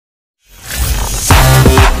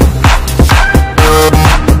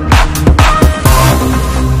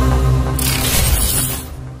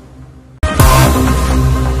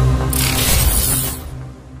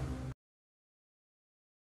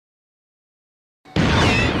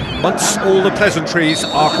once all the pleasantries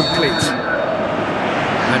are complete.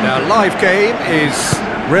 And our live game is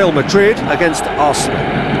Real Madrid against Arsenal.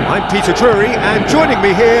 I'm Peter Drury, and joining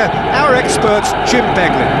me here, our expert Jim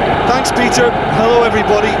Beglin. Thanks, Peter. Hello,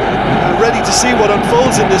 everybody. I'm ready to see what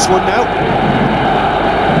unfolds in this one now.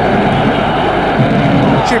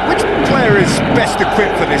 Jim, which player is best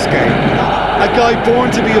equipped for this game? A guy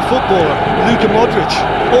born to be a footballer, Luka Modric.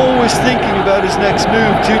 Always thinking about his next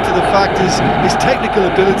move due to the fact his technical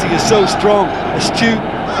ability is so strong, astute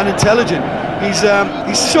and intelligent.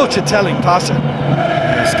 He's such a telling passer.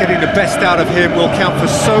 Yes, getting the best out of him will count for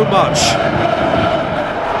so much.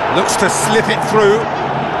 Looks to slip it through.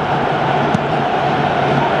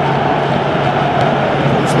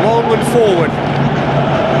 Goes long and forward.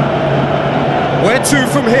 Where to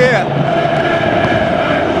from here?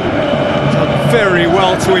 Done very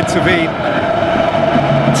well to intervene.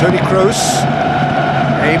 Toni Kroos,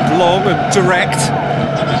 aimed long and direct.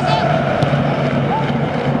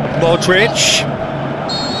 Modric,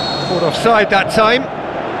 caught offside that time.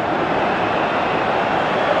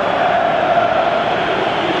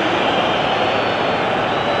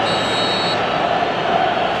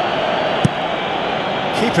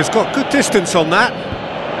 Keeper's got good distance on that.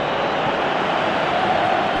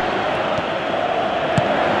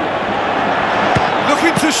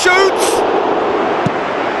 Looking to shoot!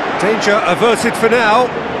 Danger averted for now.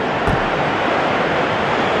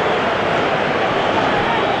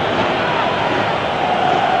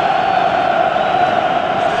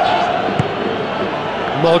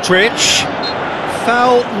 Modric,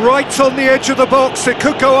 foul right on the edge of the box. It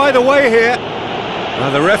could go either way here.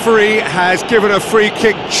 Now the referee has given a free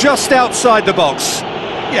kick just outside the box.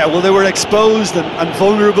 Yeah, well, they were exposed and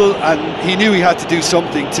vulnerable, and he knew he had to do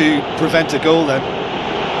something to prevent a goal then.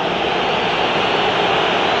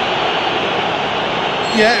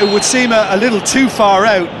 Yeah, it would seem a little too far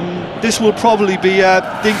out, and this will probably be a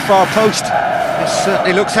dink far post. This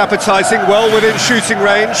certainly looks appetising, well within shooting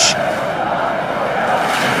range.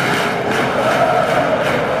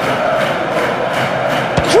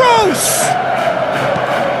 Kroos!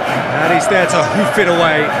 And he's there to hoof it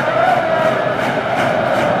away.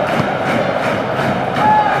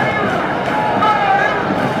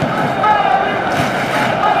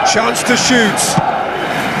 Chance to shoot.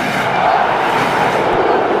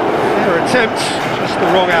 Their attempt, just the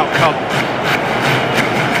wrong outcome.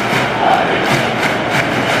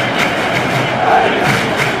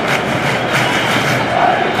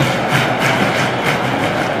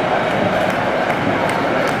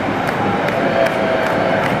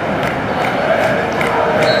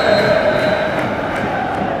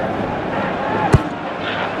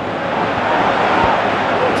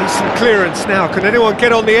 Decent clearance now, can anyone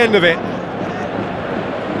get on the end of it?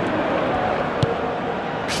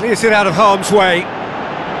 Clears it out of harm's way.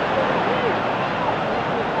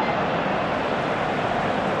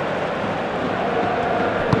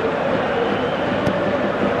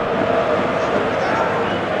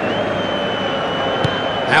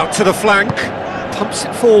 Out to the flank, pumps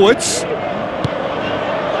it forwards.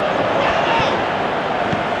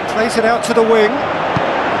 Plays it out to the wing.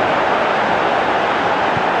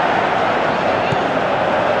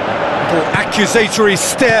 Little accusatory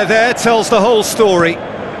stare there tells the whole story.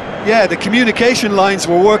 Yeah, the communication lines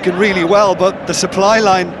were working really well, but the supply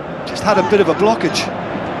line just had a bit of a blockage.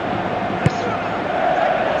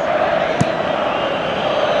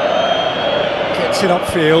 Gets it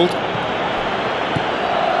upfield.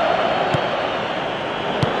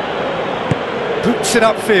 Boots it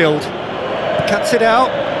upfield. Cuts it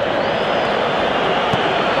out.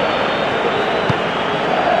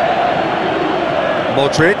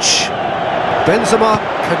 Modric. Benzema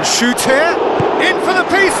can shoot here. In for the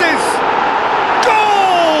pieces!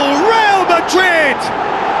 Goal! Real Madrid!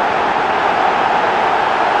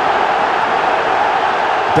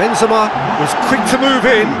 Benzema was quick to move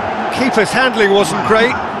in. Keeper's handling wasn't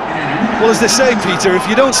great. Well, as they say, Peter, if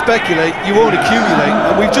you don't speculate, you won't accumulate.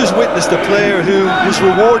 And we've just witnessed a player who was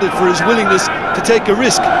rewarded for his willingness to take a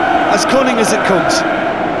risk, as cunning as it comes.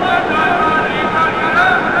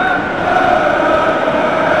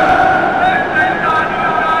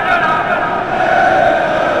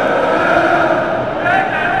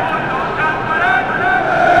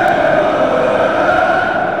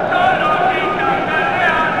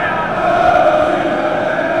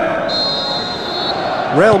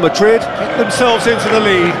 Real Madrid get themselves into the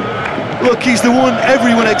lead. Look, he's the one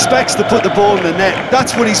everyone expects to put the ball in the net.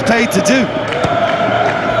 That's what he's paid to do.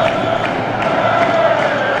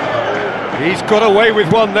 He's got away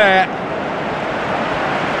with one there.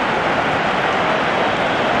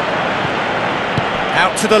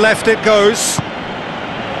 Out to the left it goes.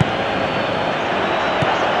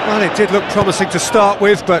 Well, it did look promising to start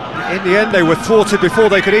with, but in the end they were thwarted before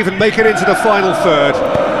they could even make it into the final third.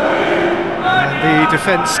 And the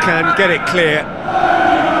defence can get it clear.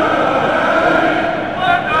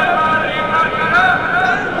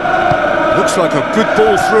 Looks like a good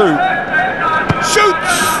ball through.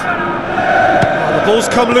 Shoots! Well, the ball's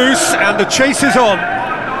come loose and the chase is on.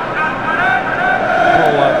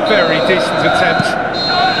 Oh, a very decent attempt.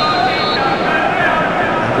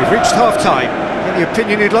 And we've reached half-time. Any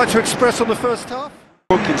opinion you'd like to express on the first half?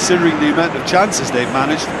 Considering the amount of chances they've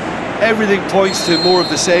managed, everything points to more of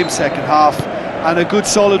the same second half and a good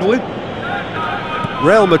solid win.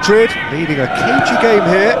 Real Madrid leading a cagey game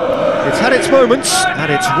here. It's had its moments,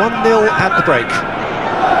 and it's 1-0 at the break.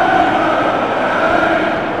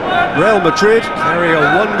 Real Madrid carry a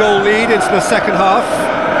one-goal lead into the second half.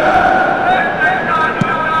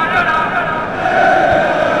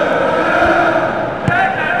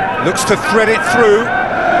 Looks to thread it through.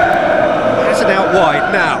 Has it out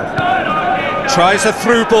wide now. Tries a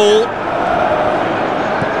through ball.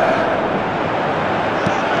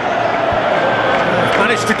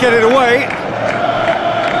 Managed to get it away.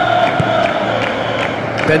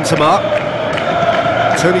 Benzema,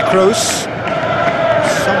 Toni Kroos,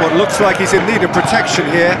 somewhat looks like he's in need of protection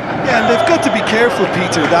here. Yeah, and they've got to be careful,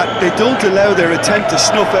 Peter, that they don't allow their attempt to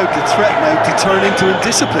snuff out the threat now to turn into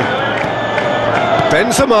indiscipline.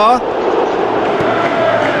 Benzema,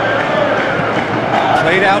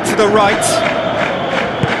 played out to the right.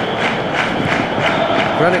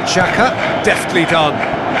 Granit Xhaka, deftly done.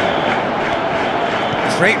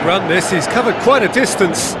 Great run this, he's covered quite a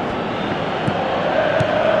distance.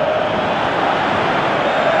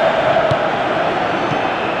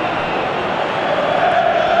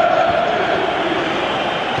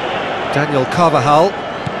 Daniel Carvajal.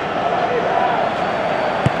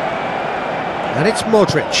 And it's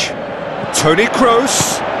Modric. Toni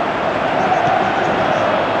Kroos.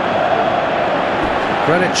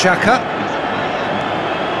 Granit Xhaka.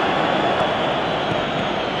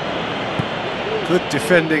 Good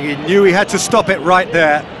defending, he knew he had to stop it right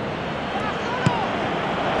there.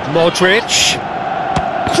 Modric.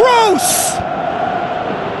 Kroos!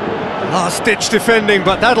 Last-ditch defending,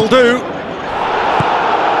 but that'll do.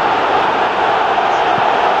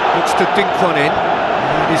 Looks to dink one in,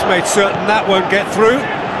 and he's made certain that won't get through.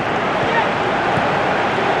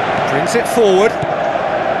 Brings it forward.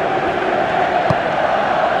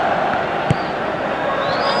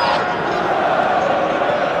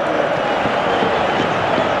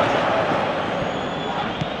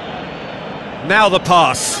 Now the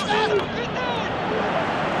pass.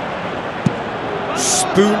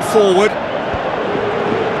 Spoon forward.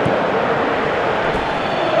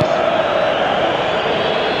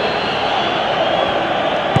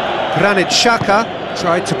 Granit Xhaka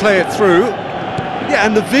tried to play it through. Yeah,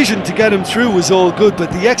 and the vision to get him through was all good,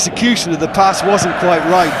 but the execution of the pass wasn't quite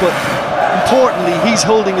right. But importantly, he's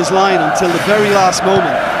holding his line until the very last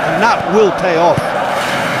moment, and that will pay off.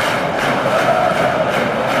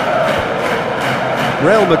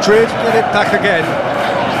 Real Madrid get it back again.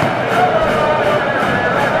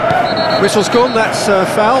 Whistle's gone, that's a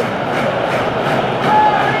foul.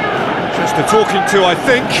 Just a talking to, I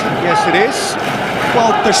think. Yes, it is.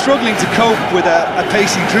 Well, they're struggling to cope with a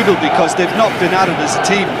pacey dribble because they've not been at it as a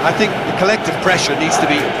team. I think the collective pressure needs to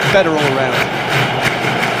be better all round.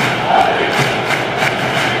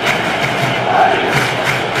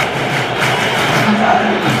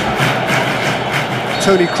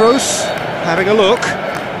 Toni Kroos having a look.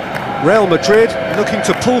 Real Madrid looking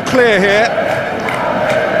to pull clear here.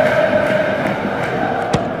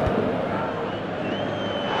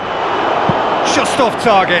 Just off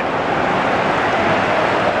target.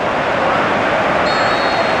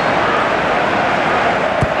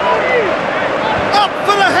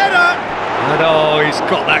 And oh, he's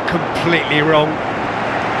got that completely wrong.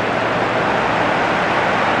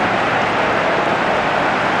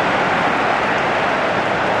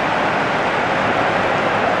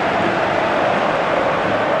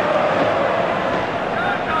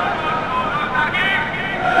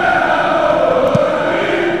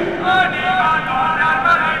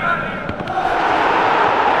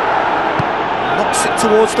 Knocks it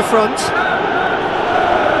towards the front.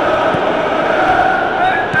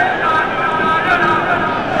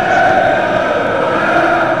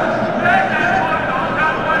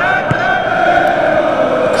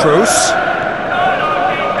 Kroos.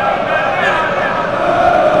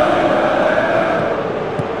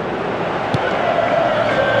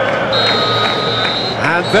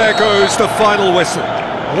 And there goes the final whistle.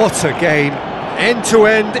 What a game. End to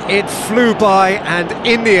end, it flew by, and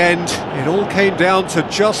in the end, it all came down to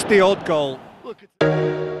just the odd goal. Look at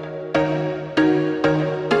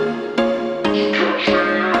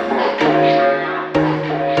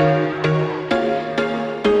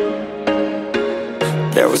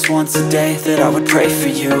was once a day that I would pray for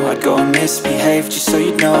you. I'd go and misbehave just so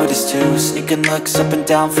you'd notice too. Sneaking looks up and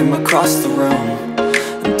down from across the room.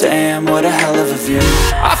 And damn, what a hell of a view.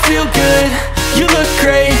 I feel good, you look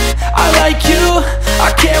great, I like you,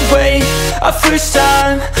 I can't wait. A first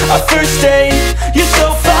time, a first date. You're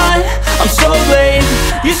so fine, I'm so late.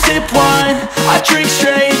 You sip wine, I drink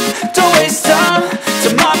straight. Don't waste time to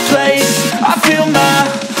my place. I feel my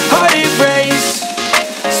heart erase.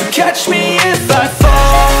 So catch me if I fall.